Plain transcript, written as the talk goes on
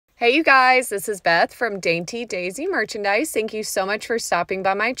Hey you guys, this is Beth from Dainty Daisy Merchandise. Thank you so much for stopping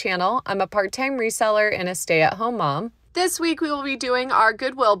by my channel. I'm a part-time reseller and a stay-at-home mom. This week we will be doing our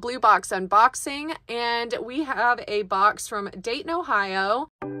Goodwill Bluebox unboxing, and we have a box from Dayton, Ohio.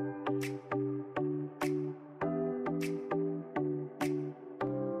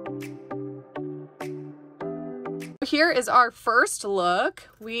 Here is our first look.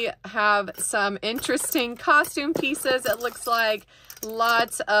 We have some interesting costume pieces. It looks like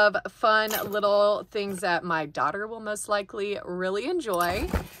lots of fun little things that my daughter will most likely really enjoy.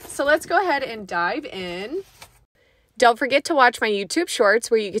 So let's go ahead and dive in. Don't forget to watch my YouTube shorts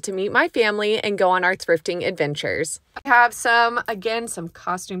where you get to meet my family and go on our thrifting adventures. I have some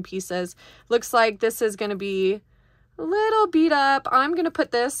costume pieces. Looks like this is going to be a little beat up. I'm going to put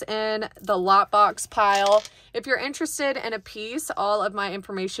this in the lot box pile. If you're interested in a piece, all of my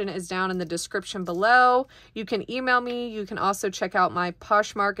information is down in the description below. You can email me. You can also check out my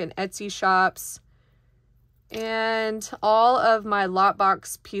Poshmark and Etsy shops. And all of my lot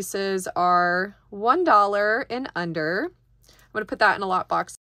box pieces are $1 and under. I'm going to put that in a lot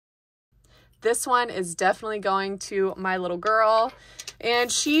box. This one is definitely going to my little girl,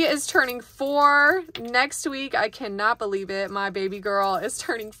 and she is turning 4 next week. I cannot believe it. My baby girl is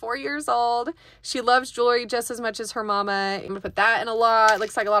turning 4 years old. She loves jewelry just as much as her mama. I'm gonna put that in a lot. It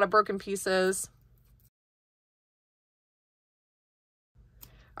looks like a lot of broken pieces.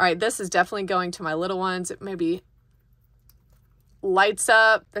 All right, this is definitely going to my little ones. It maybe lights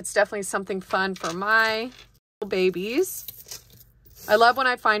up. That's definitely something fun for my babies. I love when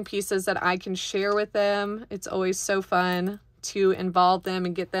I find pieces that I can share with them. It's always so fun to involve them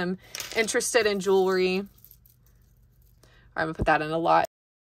and get them interested in jewelry. All right, I'm gonna put that in a lot.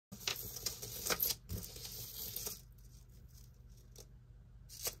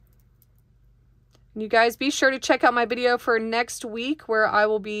 And you guys be sure to check out my video for next week where I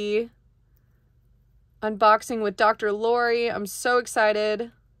will be unboxing with Dr. Lori. I'm so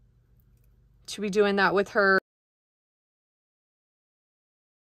excited to be doing that with her.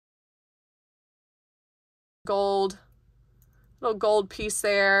 Little gold piece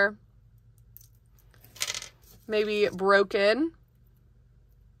there, maybe broken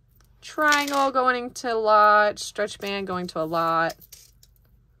triangle going to a lot, stretch band going to a lot.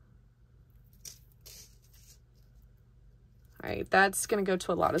 All right, that's gonna go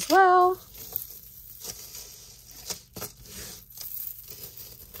to a lot as well.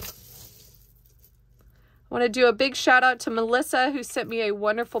 I want to do a big shout out to Melissa, who sent me a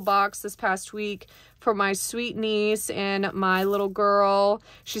wonderful box this past week for my sweet niece and my little girl.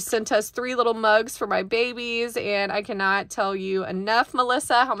 She sent us 3 little mugs for my babies, and I cannot tell you enough,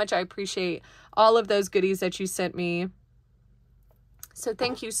 Melissa, how much I appreciate all of those goodies that you sent me. So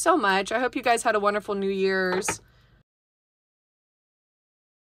thank you so much. I hope you guys had a wonderful New Year's.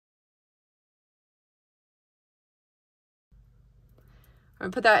 I'm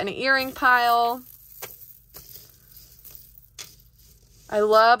gonna put that in an earring pile. I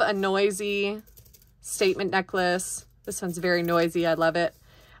love a noisy statement necklace. This one's very noisy. I love it.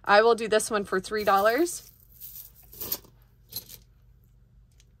 I will do this one for $3.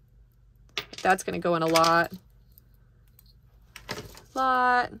 That's going to go in a lot.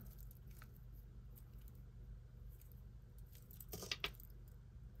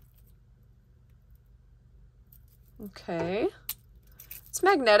 Okay. It's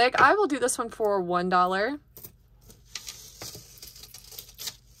magnetic. I will do this one for $1.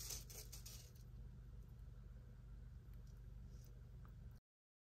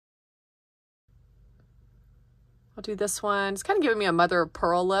 I'll do this one. It's kind of giving me a mother of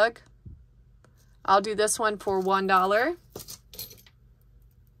pearl look. I'll do this one for $1.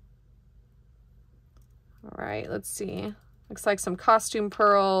 All right, let's see. Looks like some costume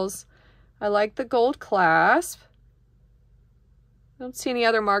pearls. I like the gold clasp. Don't see any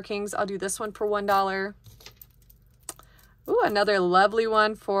other markings. I'll do this one for $1. Ooh, another lovely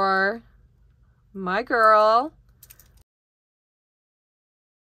one for my girl.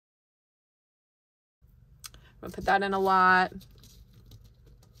 I'm gonna put that in a lot.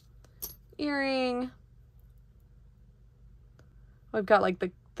 Earring. We've got like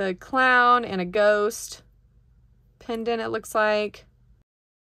the clown and a ghost pendant, it looks like.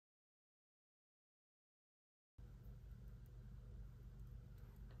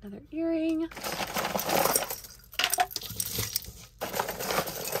 Another earring.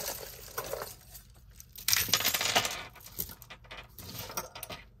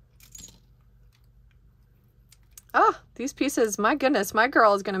 Oh, these pieces, my goodness, my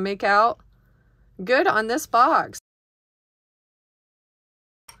girl is going to make out good on this box.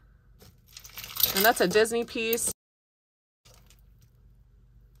 And that's a Disney piece.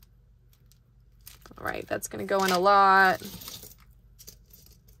 All right, that's gonna go in a lot.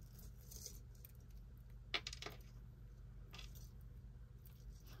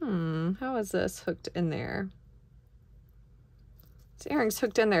 How is this hooked in there? This earring's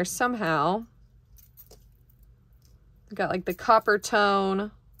hooked in there somehow. I've got like the copper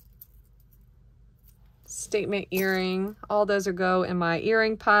tone statement earring. All those are go in my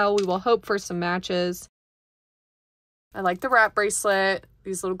earring pile. We will hope for some matches. I like the wrap bracelet.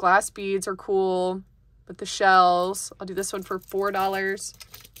 These little glass beads are cool with the shells. I'll do this one for $4.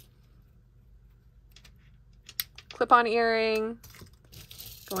 Clip-on earring,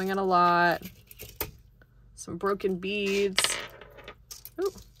 going in a lot. Some broken beads.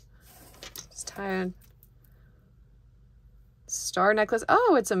 Ooh, just tied. Star necklace.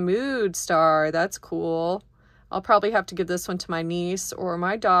 Oh, it's a mood star. That's cool. I'll probably have to give this one to my niece or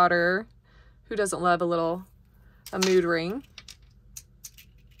my daughter. Who doesn't love a mood ring?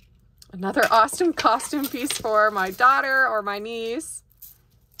 Another awesome costume piece for my daughter or my niece.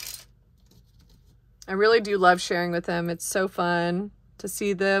 I really do love sharing with them. It's so fun to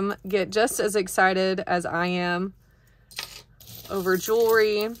see them get just as excited as I am over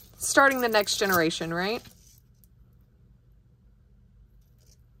jewelry, starting the next generation, right?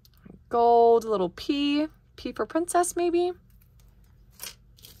 Gold, little P for princess maybe.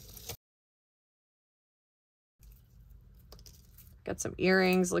 Got some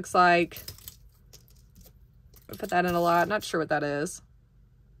earrings, looks like. I put that in a lot, not sure what that is.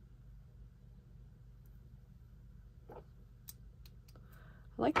 I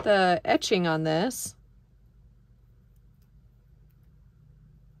like the etching on this.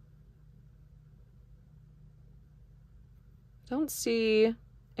 Don't see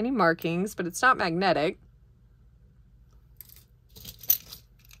any markings, but it's not magnetic.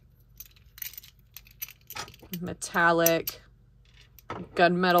 Metallic,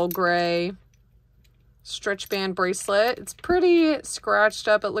 gunmetal gray, stretch band bracelet. It's pretty scratched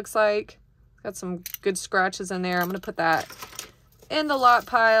up, it looks like. Got some good scratches in there. I'm gonna put that in the lot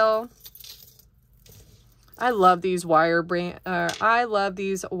pile. I love these wire bracelets.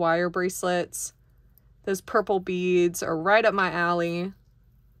 Those purple beads are right up my alley.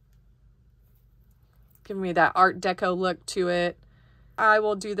 Giving me that Art Deco look to it. I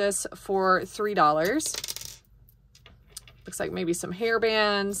will do this for $3. Looks like maybe some hair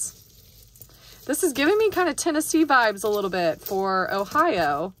bands. This is giving me kind of Tennessee vibes a little bit for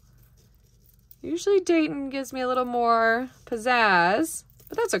Ohio. Usually Dayton gives me a little more pizzazz,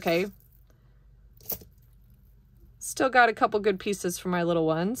 but that's okay. Still got a couple good pieces for my little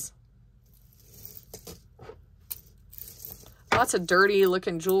ones. Lots of dirty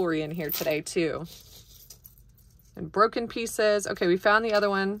looking jewelry in here today too. And broken pieces. Okay, we found the other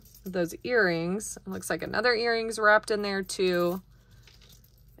one of those earrings. It looks like another earring's wrapped in there too.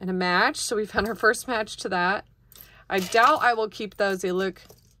 And a match, so we found our first match to that. I doubt I will keep those. They look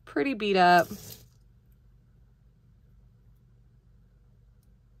pretty beat up.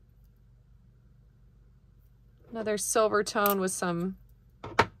 Another silver tone with some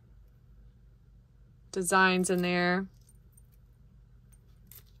designs in there.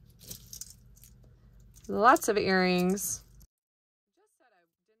 Lots of earrings. I just said I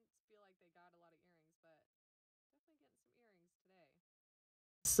didn't feel like they got a lot of earrings, but definitely getting some earrings today.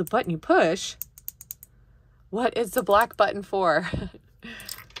 This is the button you push. What is the black button for?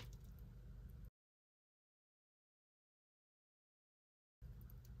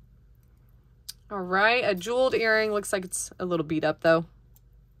 All right, a jeweled earring. Looks like it's a little beat up though.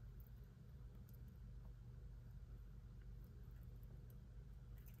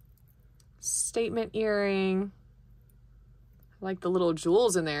 Statement earring. I like the little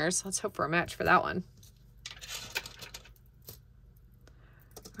jewels in there, so let's hope for a match for that one.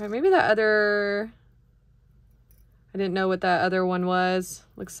 All right, maybe that other, I didn't know what that other one was.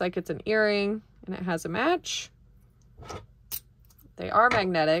 Looks like it's an earring and it has a match. They are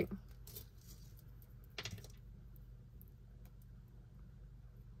magnetic.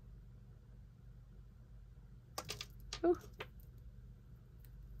 Ooh.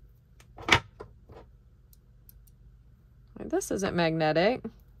 This isn't magnetic,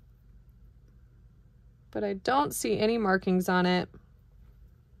 but I don't see any markings on it.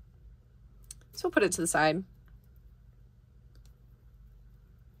 So we'll put it to the side.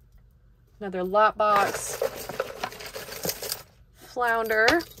 Another lot box flounder.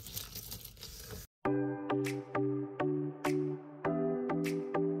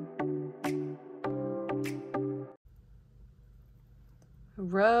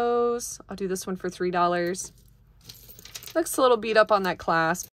 Rose. I'll do this one for $3. Looks a little beat up on that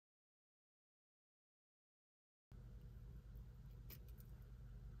clasp.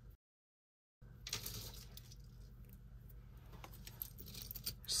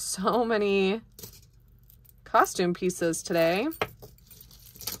 so many costume pieces today.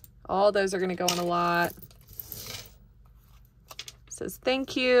 All those are going to go in a lot. It says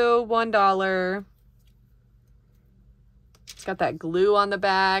thank you, $1. It's got that glue on the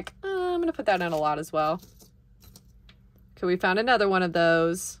back. I'm going to put that in a lot as well. Okay, we found another one of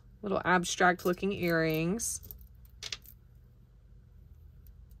those little abstract looking earrings.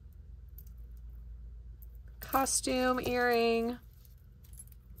 Costume earring.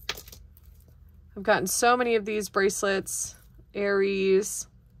 I've gotten so many of these bracelets. Aries,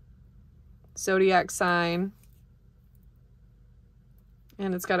 zodiac sign.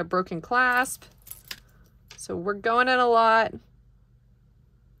 And it's got a broken clasp. So we're going in a lot.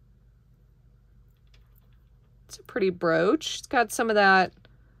 It's a pretty brooch. It's got some of that,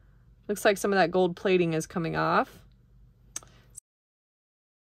 looks like some of that gold plating is coming off.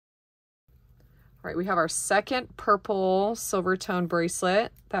 All right, we have our second purple silver tone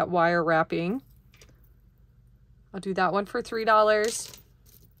bracelet, that wire wrapping. I'll do that one for $3.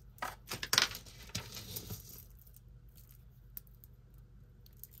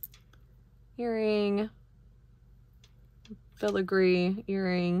 Earring, filigree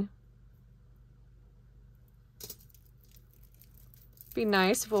earring. Be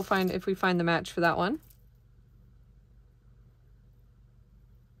nice if we find the match for that one.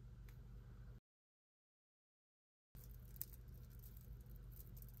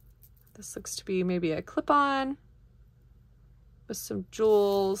 This looks to be maybe a clip-on with some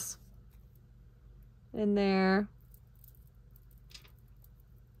jewels in there.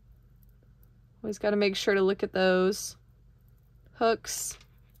 Always got to make sure to look at those hooks.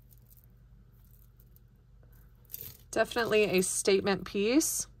 Definitely a statement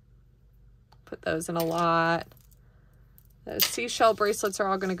piece. Put those in a lot. Those seashell bracelets are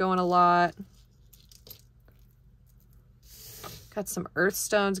all going to go in a lot. Got some earth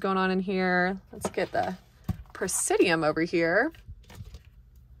stones going on in here. Let's get the Presidium over here.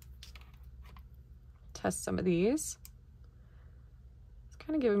 Test some of these. It's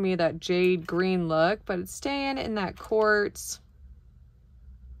kind of giving me that jade green look, but it's staying in that quartz.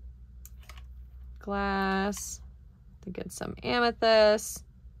 Glass. To get some amethyst.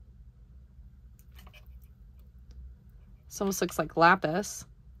 This almost looks like lapis.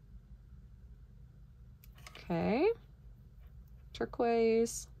 Okay.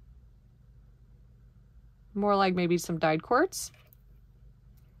 Turquoise. More like maybe some dyed quartz.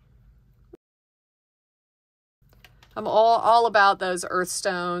 I'm all about those earth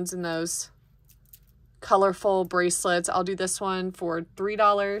stones and those colorful bracelets. I'll do this one for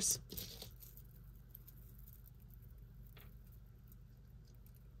 $3.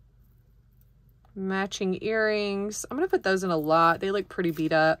 Matching earrings. I'm going to put those in a lot. They look pretty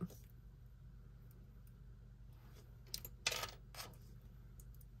beat up.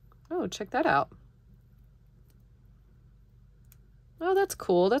 Oh, check that out. Oh, that's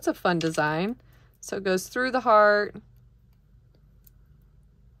cool. That's a fun design. So it goes through the heart.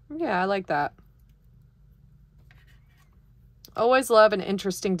 Yeah, I like that. Always love an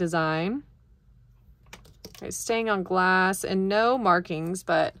interesting design. Okay, staying on glass and no markings,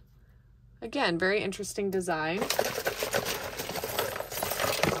 but again, very interesting design. Okay,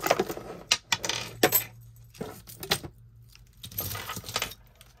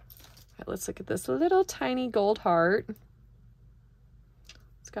 let's look at this little tiny gold heart.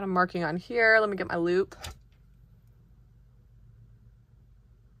 It's got a marking on here. Let me get my loop.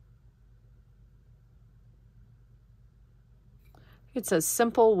 It says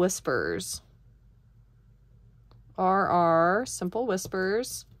Simple Whispers. RR, Simple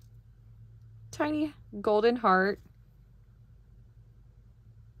Whispers. Tiny golden heart.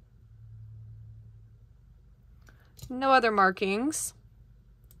 No other markings.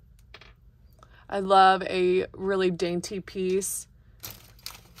 I love a really dainty piece.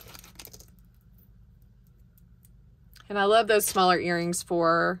 And I love those smaller earrings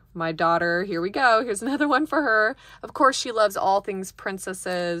for my daughter. Here we go. Here's another one for her. Of course, she loves all things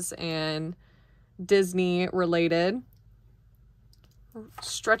princesses and Disney related.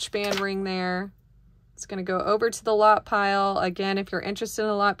 Stretch band ring there. It's going to go over to the lot pile. Again, if you're interested in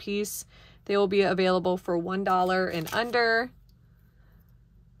a lot piece, they will be available for $1 and under.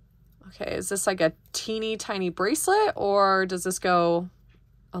 Okay, is this like a teeny tiny bracelet, or does this go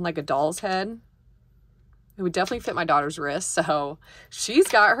on like a doll's head? It would definitely fit my daughter's wrist, so she's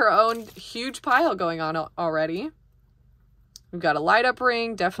got her own huge pile going on already. We've got a light up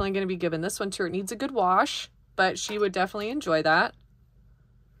ring. Definitely going to be giving this one to her. It needs a good wash, but she would definitely enjoy that.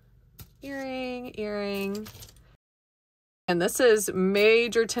 Earring, earring. And this is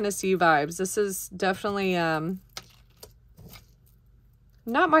major Tennessee vibes. This is definitely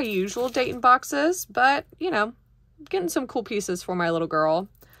Not my usual Dayton boxes, but, you know, getting some cool pieces for my little girl.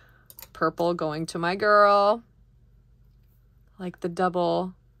 Purple going to my girl. Like the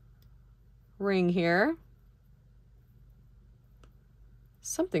double ring here.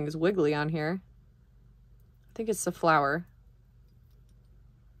 Something is wiggly on here. I think it's the flower.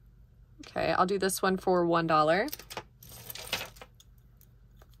 Okay, I'll do this one for $1.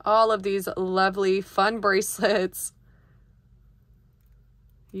 All of these lovely, fun bracelets.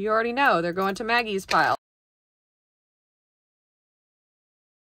 You already know they're going to Maggie's pile.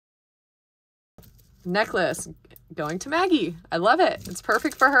 Necklace going to Maggie. I love it. It's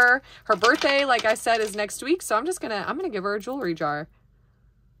perfect for her. Her birthday, like I said, is next week, so I'm gonna give her a jewelry jar.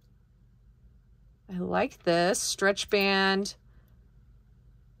 I like this stretch band.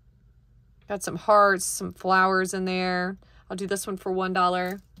 Got some hearts, some flowers in there. I'll do this one for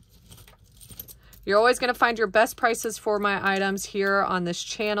 $1. You're always going to find your best prices for my items here on this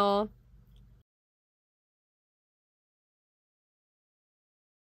channel.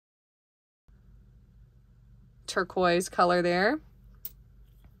 Turquoise color there.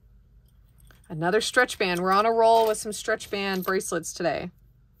 Another stretch band. We're on a roll with some stretch band bracelets today.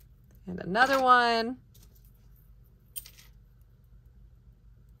 And another one.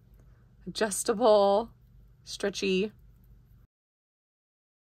 Adjustable, stretchy.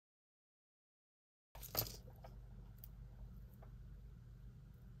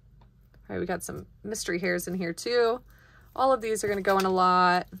 All right, we got some mystery hairs in here too. All of these are going to go in a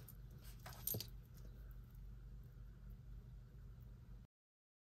lot.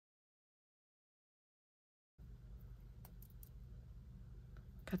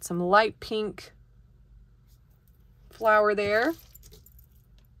 Got some light pink flower there.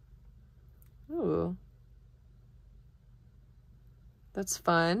 Ooh. That's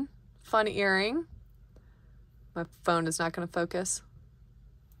fun. Fun earring. My phone is not going to focus.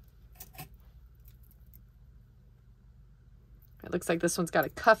 It looks like this one's got a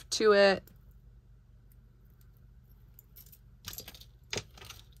cuff to it. Got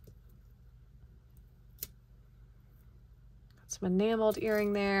some enameled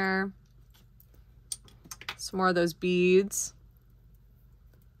earring there. Some more of those beads.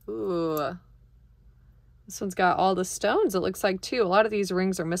 Ooh. This one's got all the stones, it looks like, too. A lot of these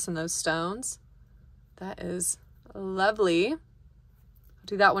rings are missing those stones. That is lovely. I'll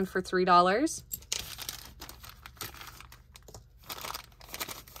do that one for $3.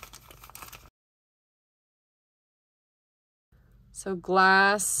 So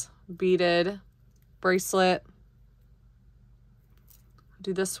glass beaded bracelet. I'll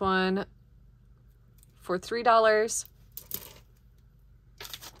do this one for $3.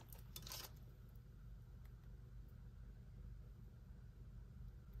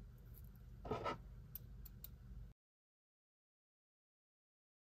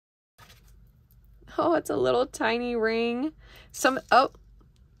 Oh, it's a little tiny ring. Oh,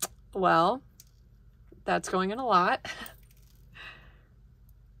 well, that's going in a lot.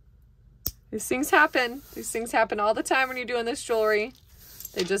 These things happen. These things happen all the time when you're doing this jewelry.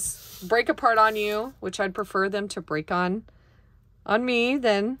 They just break apart on you, which I'd prefer them to break on me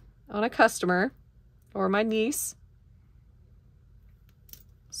than on a customer or my niece.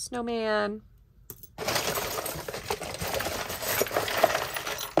 Snowman.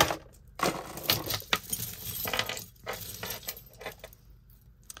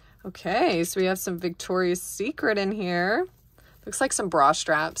 Okay, so we have some Victoria's Secret in here. Looks like some bra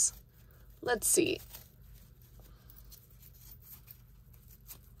straps. Let's see.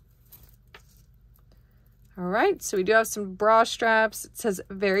 All right, so we do have some bra straps. It says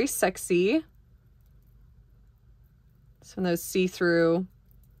very sexy. Some of those see-through.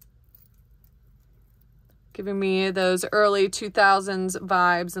 Giving me those early 2000s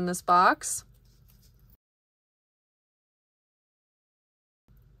vibes in this box.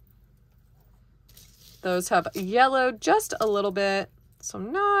 Those have yellowed just a little bit, so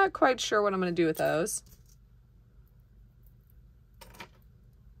I'm not quite sure what I'm going to do with those.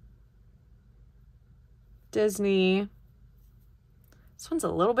 Disney. This one's a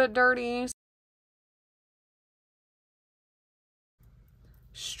little bit dirty.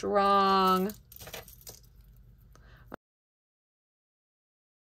 Strong.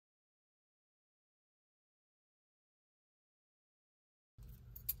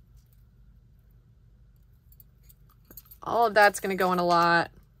 All of that's going to go in a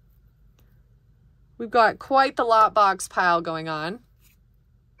lot. We've got quite the lot box pile going on.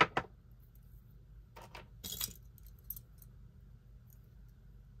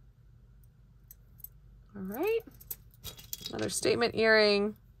 All right. Another statement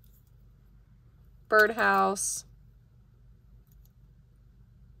earring. Birdhouse.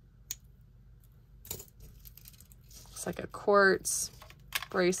 Looks like a quartz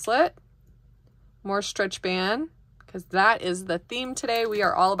bracelet. More stretch band, because that is the theme today. We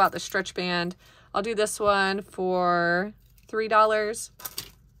are all about the stretch band. I'll do this one for $3.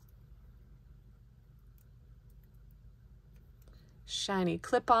 Shiny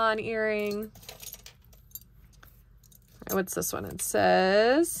clip-on earring. All right, what's this one? It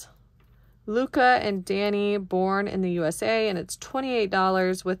says Luca and Danny, born in the USA, and it's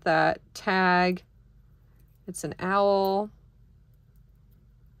 $28 with that tag. It's an owl.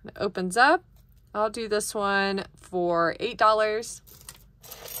 It opens up. I'll do this one for $8.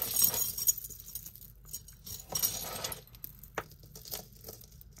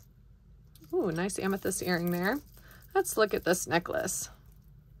 Ooh, nice amethyst earring there. Let's look at this necklace.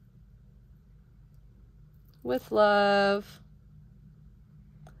 With love,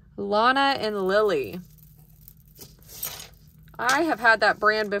 Lana and Lily. I have had that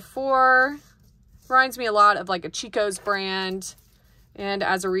brand before. Reminds me a lot of like a Chico's brand. And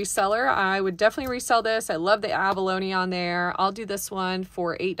as a reseller, I would definitely resell this. I love the abalone on there. I'll do this one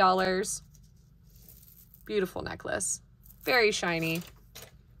for $8. Beautiful necklace. Very shiny.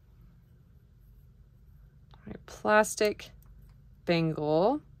 All right, plastic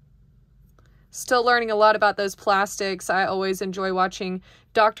bangle. Still learning a lot about those plastics. I always enjoy watching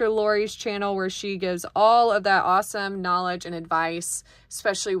Dr. Lori's channel where she gives all of that awesome knowledge and advice,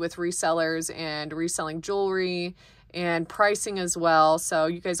 especially with resellers and reselling jewelry and pricing as well. So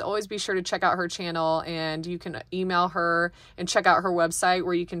you guys always be sure to check out her channel, and you can email her and check out her website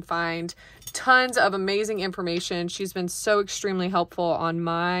where you can find tons of amazing information. She's been so extremely helpful on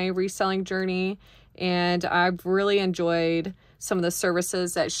my reselling journey, and I've really enjoyed some of the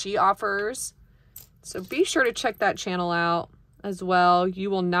services that she offers. So be sure to check that channel out as well.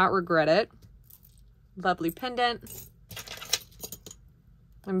 You will not regret it. Lovely pendant.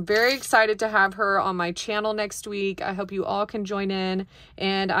 I'm very excited to have her on my channel next week. I hope you all can join in,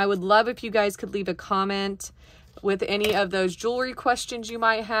 and I would love if you guys could leave a comment with any of those jewelry questions you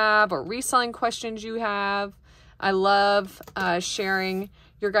might have or reselling questions you have. I love sharing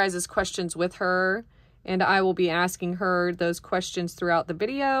your guys' questions with her, and I will be asking her those questions throughout the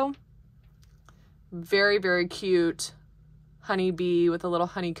video. Very, very cute honeybee with a little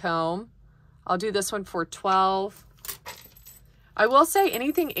honeycomb. I'll do this one for $12. I will say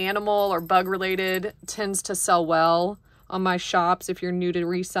anything animal or bug related tends to sell well on my shops. If you're new to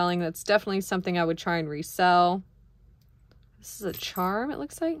reselling, that's definitely something I would try and resell. This is a charm, it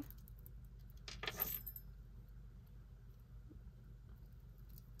looks like.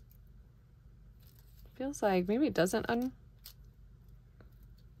 Feels like maybe it doesn't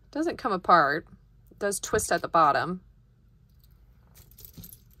come apart. It does twist at the bottom.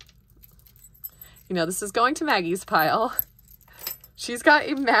 You know, this is going to Maggie's pile. She's got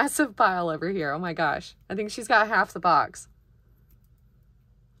a massive pile over here. Oh my gosh. I think she's got half the box.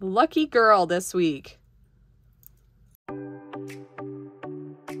 Lucky girl this week.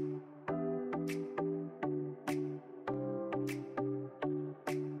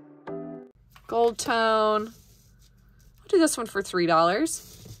 Gold tone. I'll do this one for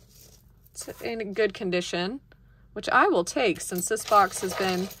 $3. It's in good condition, which I will take since this box has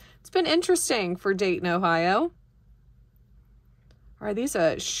been, it's been interesting for Dayton, Ohio. Are these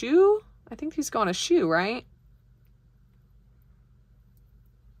a shoe? I think these go on a shoe, right?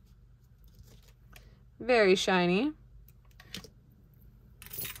 Very shiny. All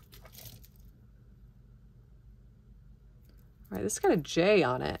right, this got a J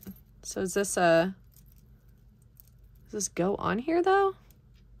on it. So is this does this go on here though?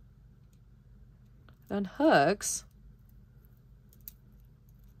 It unhooks.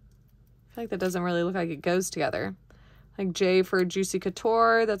 I feel like that doesn't really look like it goes together. Like J for Juicy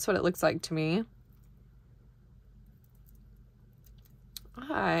Couture, that's what it looks like to me.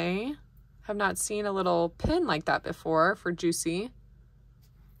 I have not seen a little pin like that before for Juicy.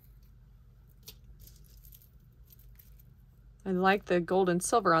 I like the gold and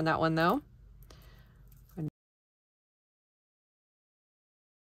silver on that one though.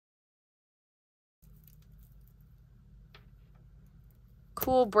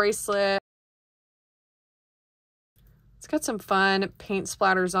 Cool bracelet. It's got some fun paint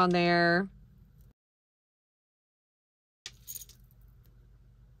splatters on there.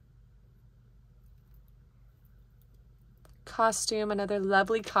 Costume, another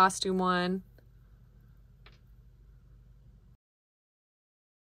lovely costume one.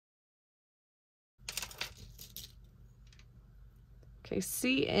 Okay,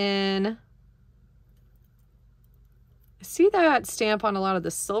 CN. I see that stamp on a lot of the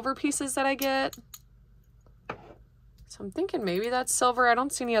silver pieces that I get. So I'm thinking maybe that's silver. I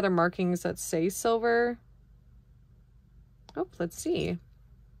don't see any other markings that say silver. Oh, let's see.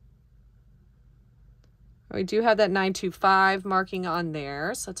 We do have that 925 marking on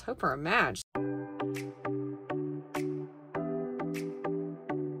there, so let's hope for a match. All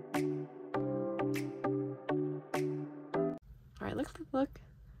right, look.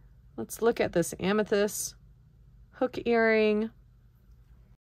 Let's look at this amethyst hook earring.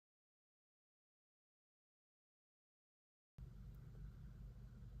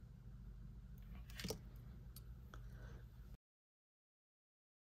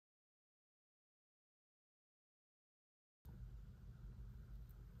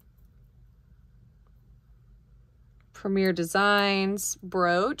 Premier Designs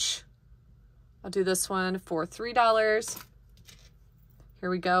brooch. I'll do this one for $3.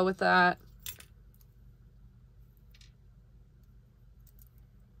 Here we go with that.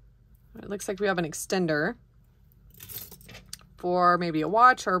 It looks like we have an extender for maybe a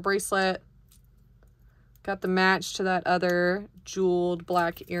watch or a bracelet. Got the match to that other jeweled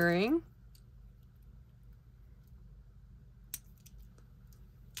black earring.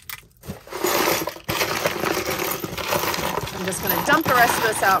 I'm just gonna dump the rest of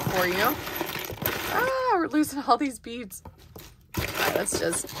this out for you. Ah, we're losing all these beads. All right, let's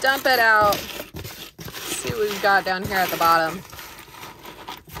just dump it out. See what we've got down here at the bottom.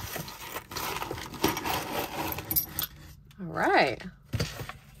 All right.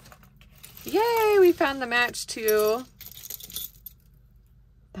 Yay, we found the match to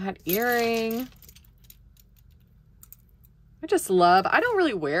that earring. I just love, I don't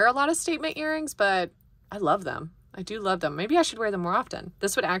really wear a lot of statement earrings, but I love them. I do love them. Maybe I should wear them more often.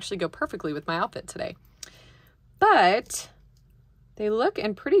 This would actually go perfectly with my outfit today. But they look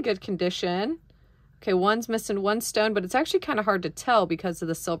in pretty good condition. Okay, one's missing one stone, but it's actually kind of hard to tell because of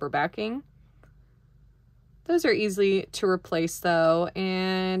the silver backing. Those are easy to replace though,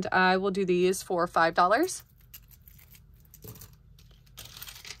 and I will do these for $5.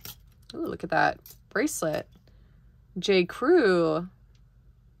 Ooh, look at that bracelet. J. Crew,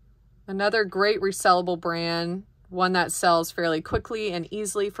 another great resellable brand, one that sells fairly quickly and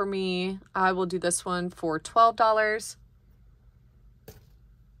easily for me. I will do this one for $12. I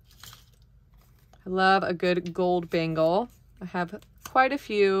love a good gold bangle. I have quite a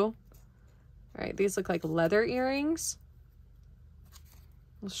few. All right, these look like leather earrings.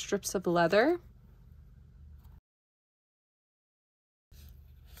 Little strips of leather.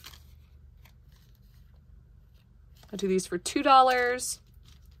 I'll do these for $2.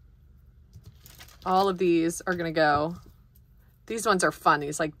 All of these are gonna go. These ones are fun,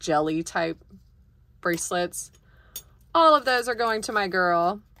 these like jelly type bracelets. All of those are going to my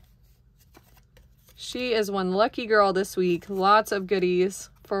girl. She is one lucky girl this week. Lots of goodies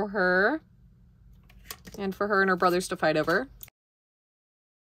for her and for her and her brothers to fight over.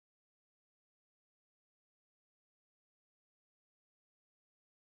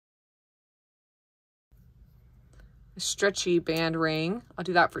 A stretchy band ring. I'll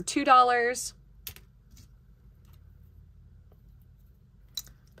do that for $2.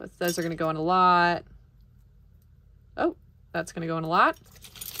 Both those are going to go in a lot. Oh, that's going to go in a lot.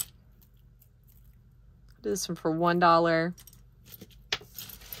 I'll do this one for $1.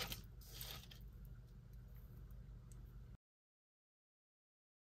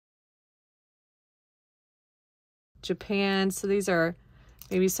 Japan. So these are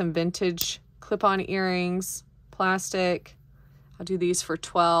maybe some vintage clip-on earrings, plastic. I'll do these for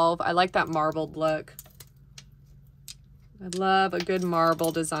 $12. I like that marbled look. I love a good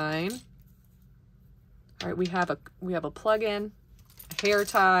marble design. All right, we have a plug-in, a hair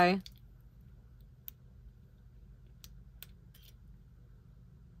tie.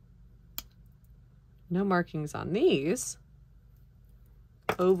 No markings on these.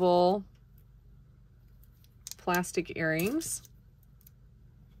 Oval plastic earrings.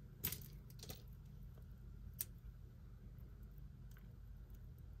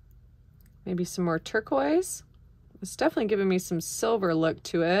 Maybe some more turquoise. It's definitely giving me some silver look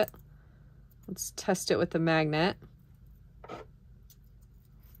to it. Let's test it with the magnet.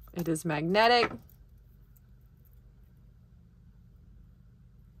 It is magnetic.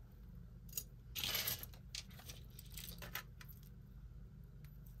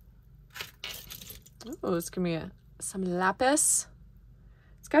 Oh, it's gonna be some lapis.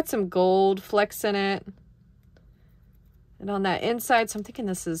 It's got some gold flecks in it. And on that inside, so I'm thinking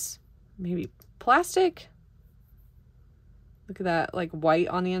this is maybe plastic. Look at that, like white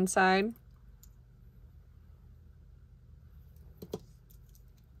on the inside.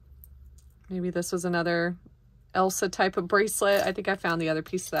 Maybe this was another Elsa type of bracelet. I think I found the other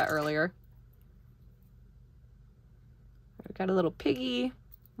piece of that earlier. I've got a little piggy,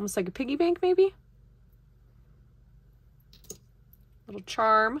 almost like a piggy bank maybe. little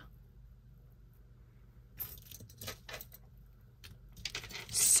charm.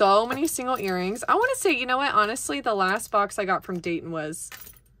 So many single earrings. I want to say, you know what? Honestly, the last box I got from Dayton was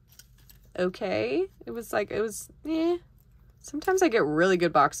okay. It was eh. Sometimes I get really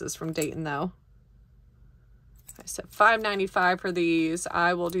good boxes from Dayton though. I said $5.95 for these.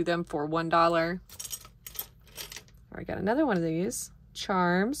 I will do them for $1. I got another one of these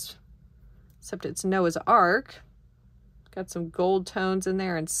charms, except it's Noah's Ark. Got some gold tones in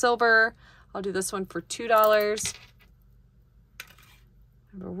there and silver. I'll do this one for $2.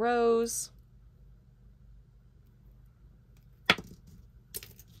 I have a rose.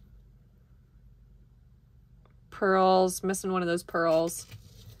 Pearls, missing one of those pearls.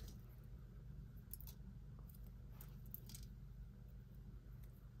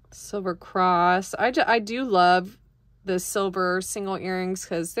 Silver cross. I do love the silver single earrings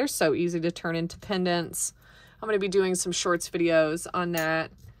because they're so easy to turn into pendants. I'm going to be doing some shorts videos on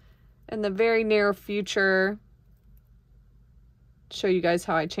that in the very near future. Show you guys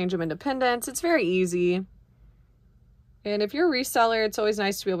how I change them into pendants. It's very easy. And if you're a reseller, it's always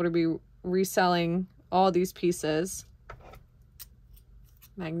nice to be able to be reselling all these pieces.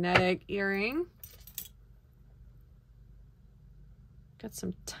 Magnetic earring. Got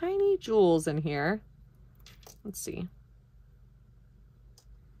some tiny jewels in here. Let's see.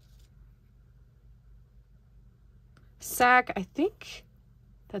 Sack, I think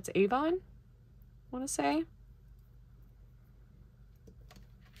that's Avon, I want to say.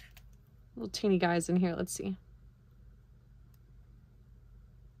 Little teeny guys in here. Let's see.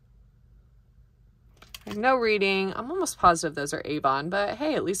 I have no reading. I'm almost positive those are Avon, but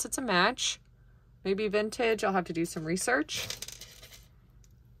hey, at least it's a match. Maybe vintage. I'll have to do some research.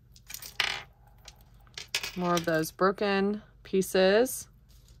 More of those broken pieces.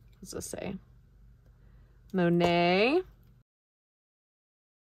 What does this say? Monet.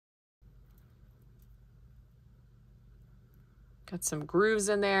 Got some grooves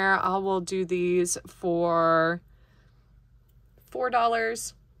in there. I will do these for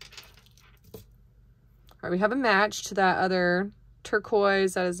 $4. All right, we have a match to that other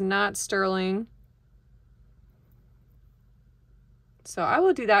turquoise that is not sterling. So I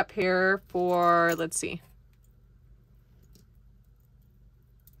will do that pair for, let's see.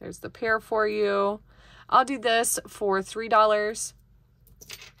 There's the pair for you. I'll do this for $3.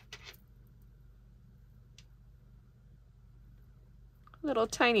 Little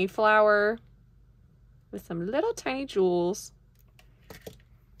tiny flower with some little tiny jewels.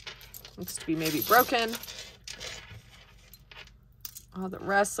 Looks to be maybe broken. All the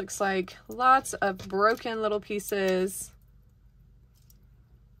rest looks like lots of broken little pieces.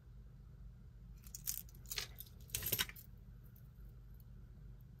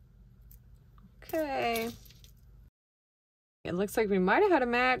 Okay. It looks like we might have had a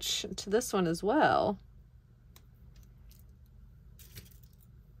match to this one as well.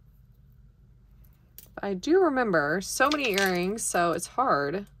 I do remember so many earrings, so it's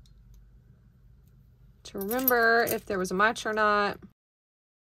hard to remember if there was a match or not.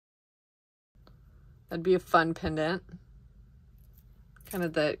 That'd be a fun pendant. Kind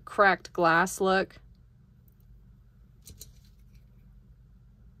of the cracked glass look.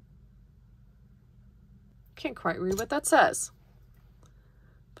 Can't quite read what that says.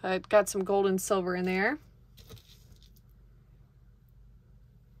 But got some gold and silver in there.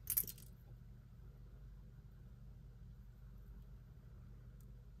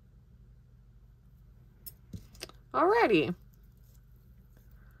 Alrighty.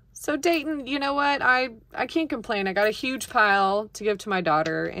 So Dayton, you know what? I can't complain. I got a huge pile to give to my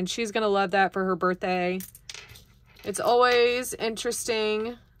daughter, and she's going to love that for her birthday. It's always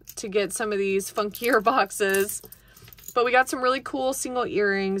interesting to get some of these funkier boxes. But we got some really cool single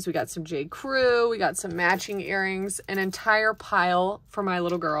earrings. We got some J. Crew. We got some matching earrings. An entire pile for my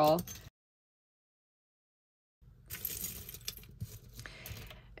little girl.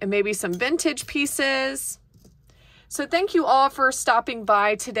 And maybe some vintage pieces. So thank you all for stopping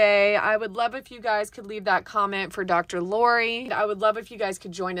by today. I would love if you guys could leave that comment for Dr. Lori. I would love if you guys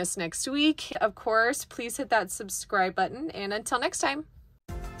could join us next week. Of course, please hit that subscribe button. And until next time.